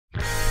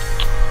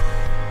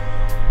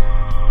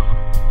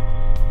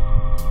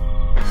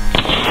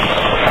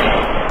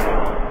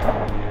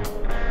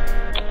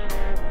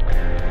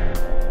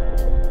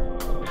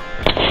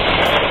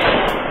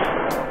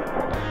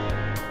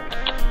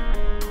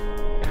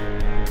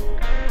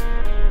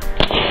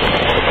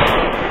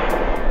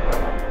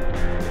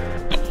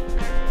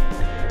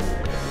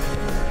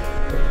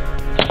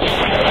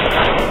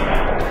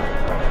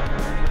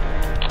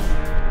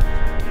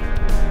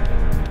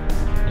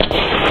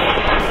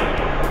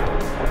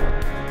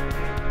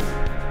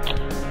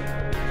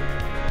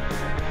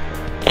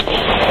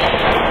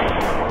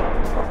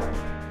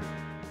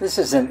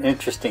This is an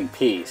interesting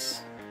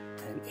piece,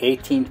 an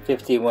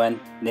 1851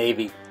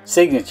 Navy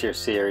Signature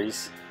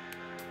Series,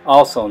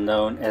 also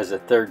known as a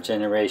third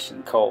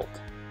generation Colt.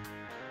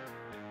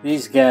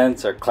 These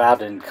guns are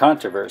clouded in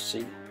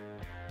controversy,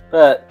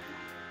 but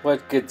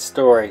what good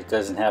story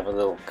doesn't have a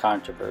little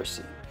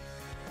controversy?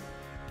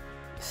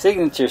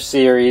 Signature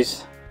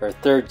Series, or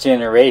third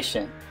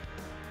generation,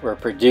 were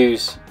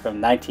produced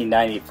from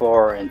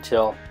 1994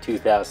 until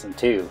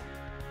 2002.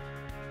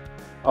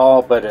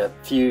 All but a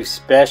few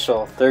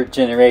special third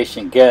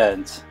generation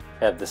guns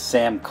have the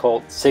Sam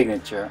Colt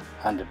signature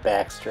on the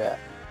backstrap.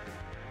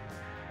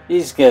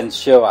 These guns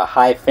show a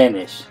high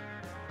finish,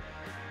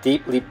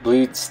 deeply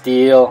blued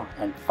steel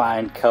and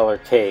fine color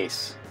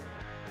case,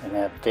 and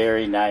have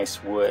very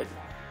nice wood.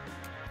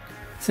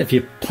 So if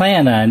you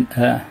plan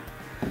on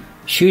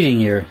shooting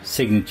your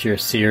Signature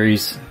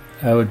Series,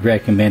 I would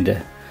recommend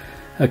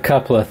a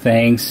couple of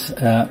things.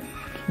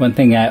 One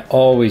thing I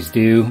always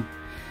do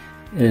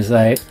is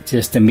I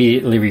just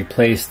immediately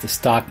replace the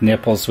stock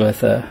nipples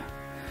with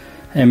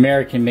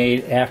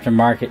American-made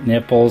aftermarket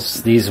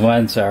nipples. These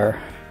ones are,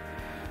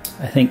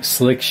 I think,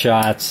 Slick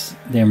Shots.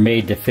 They're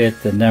made to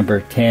fit the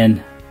number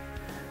 10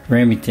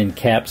 Remington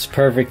caps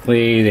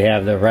perfectly. They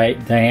have the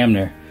right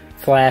diameter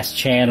flash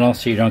channel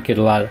so you don't get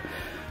a lot of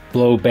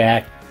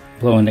blowback,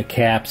 blowing the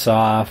caps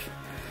off,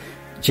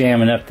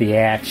 jamming up the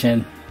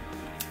action.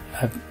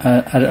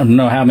 I don't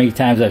know how many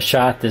times I've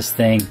shot this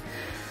thing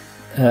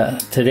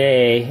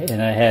today,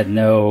 and I had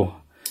no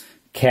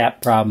cap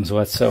problems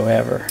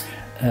whatsoever.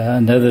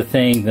 Another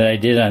thing that I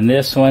did on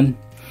this one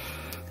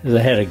is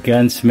I had a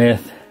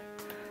gunsmith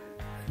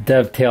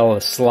dovetail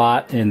a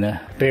slot in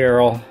the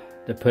barrel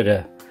to put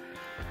a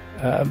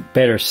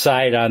better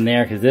sight on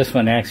there, because this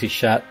one actually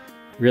shot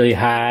really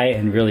high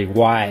and really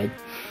wide.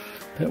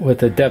 But with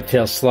the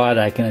dovetail slot,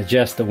 I can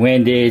adjust the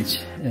windage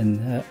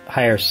and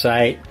higher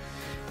sight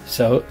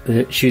so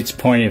it shoots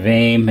point of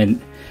aim.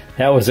 And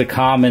that was a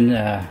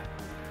common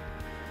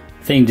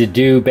thing to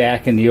do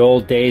back in the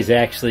old days.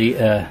 Actually,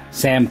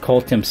 Sam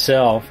Colt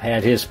himself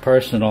had his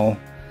personal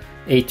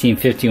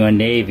 1851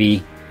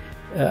 Navy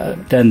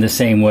done the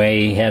same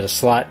way. He had a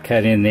slot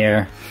cut in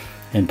there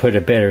and put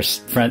a better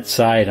front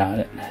sight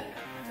on it.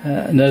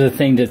 Another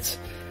thing that's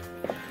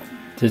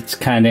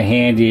kind of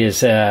handy is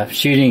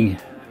shooting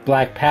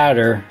black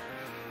powder.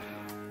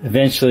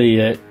 Eventually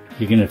you're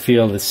going to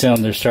feel the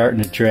cylinder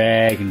starting to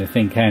drag and the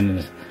thing kind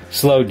of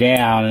slow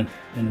down,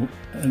 and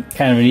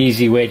kind of an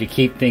easy way to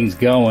keep things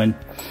going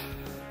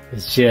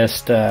is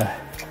just I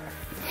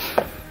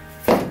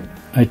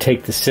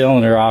take the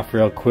cylinder off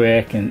real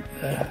quick, and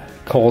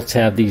Colts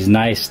have these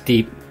nice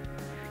deep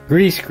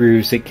grease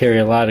grooves that carry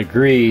a lot of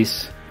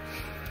grease,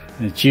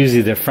 and it's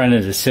usually the front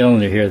of the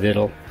cylinder here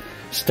that'll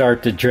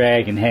start to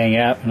drag and hang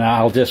up, and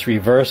I'll just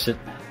reverse it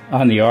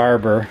on the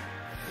arbor,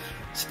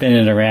 spin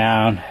it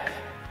around,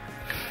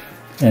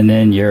 and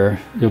then you'll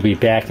be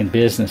back in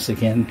business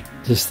again.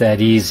 Just that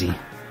easy.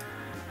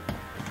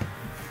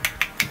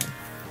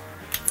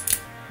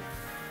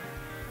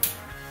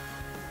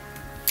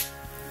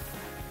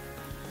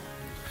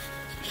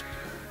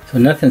 So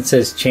nothing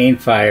says chain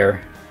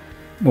fire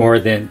more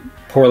than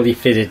poorly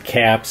fitted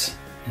caps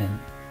and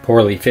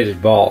poorly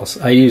fitted balls.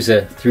 I use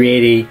a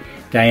 3/8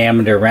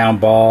 diameter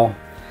round ball.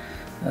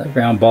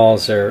 Round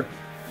balls are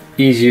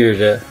easier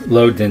to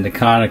load than the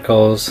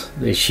conicals.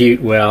 They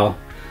shoot well.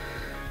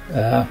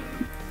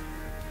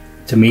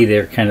 To me,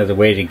 they're kind of the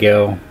way to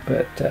go.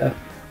 But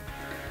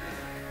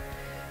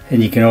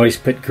and you can always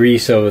put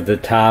grease over the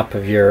top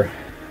of your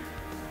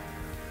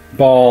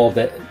ball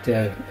that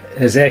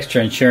has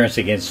extra insurance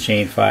against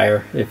chain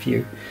fire if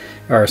you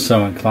are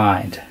so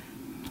inclined.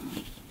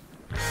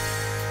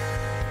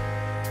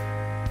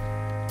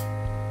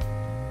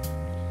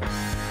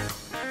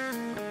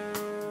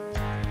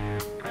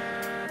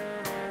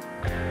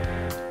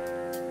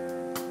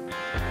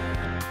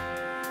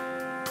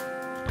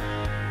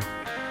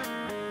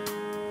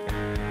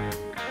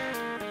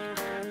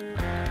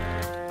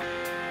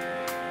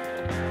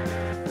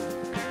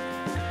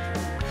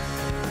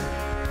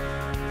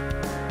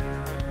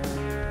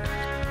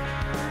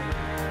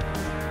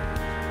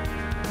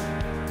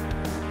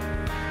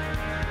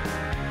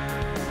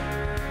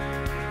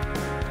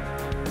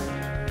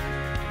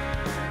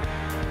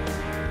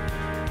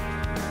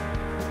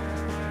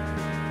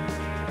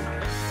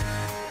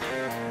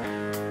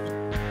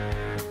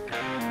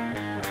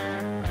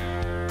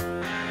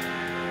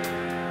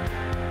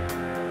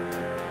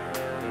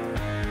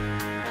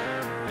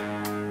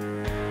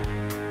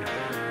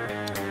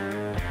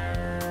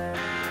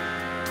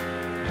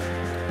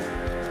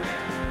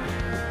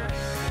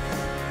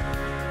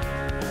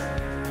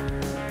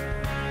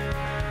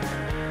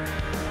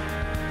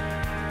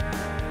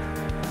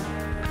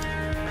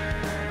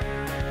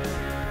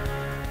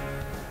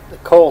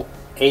 Colt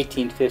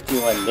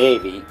 1851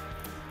 Navy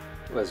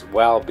was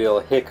Wild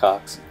Bill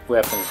Hickok's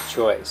weapon of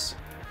choice.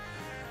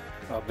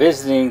 While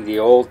visiting the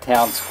Old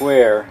Town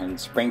Square in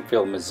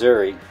Springfield,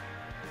 Missouri,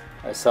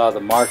 I saw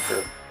the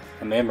marker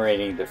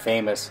commemorating the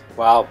famous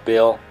Wild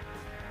Bill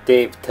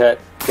Dave Tutt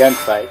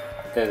gunfight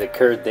that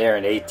occurred there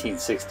in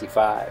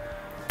 1865.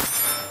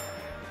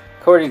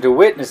 According to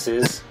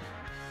witnesses,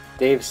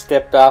 Dave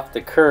stepped off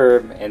the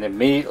curb and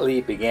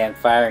immediately began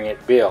firing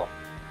at Bill.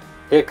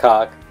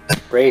 Hickok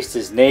braced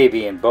his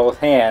navy in both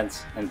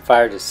hands and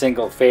fired a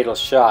single fatal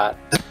shot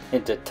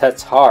into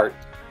Tut's heart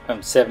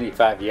from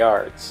 75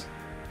 yards.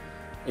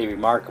 A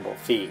remarkable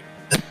feat.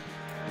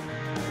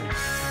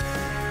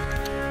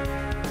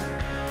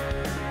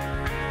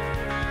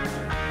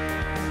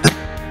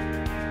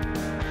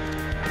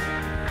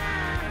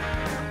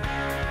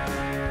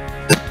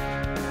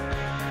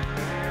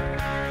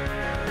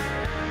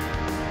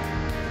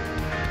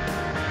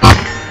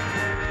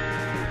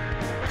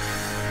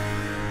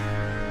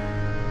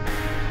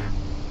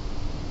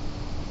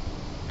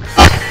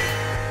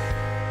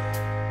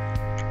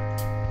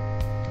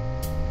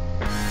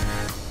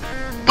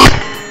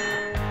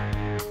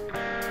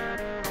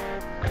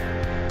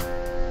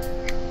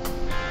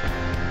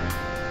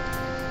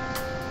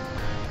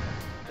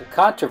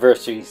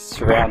 Controversy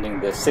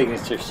surrounding the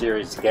Signature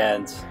Series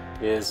guns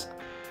is,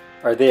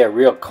 are they a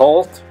real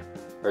Colt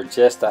or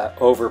just an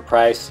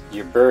overpriced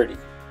Uberti?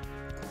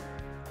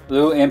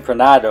 Lou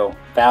Impranato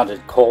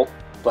founded Colt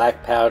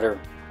Black Powder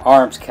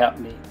Arms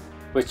Company,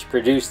 which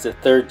produced the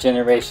third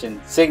generation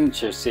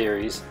Signature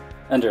Series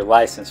under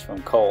license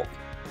from Colt.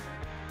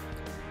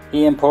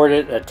 He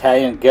imported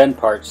Italian gun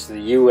parts to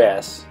the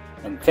U.S.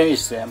 and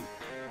finished them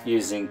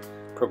using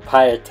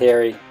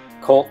proprietary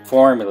Colt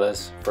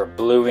formulas for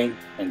bluing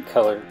and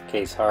color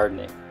case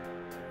hardening.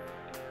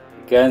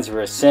 The guns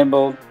were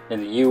assembled in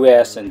the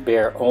U.S. and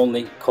bear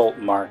only Colt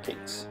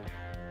markings.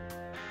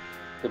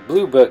 The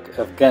Blue Book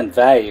of Gun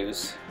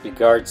Values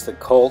regards the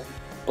Colt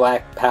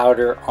Black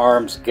Powder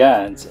Arms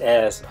guns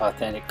as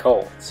authentic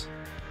Colts.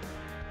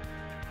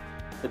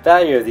 The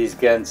value of these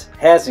guns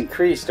has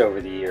increased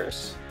over the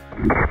years,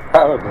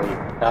 probably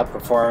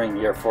outperforming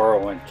your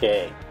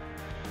 401k.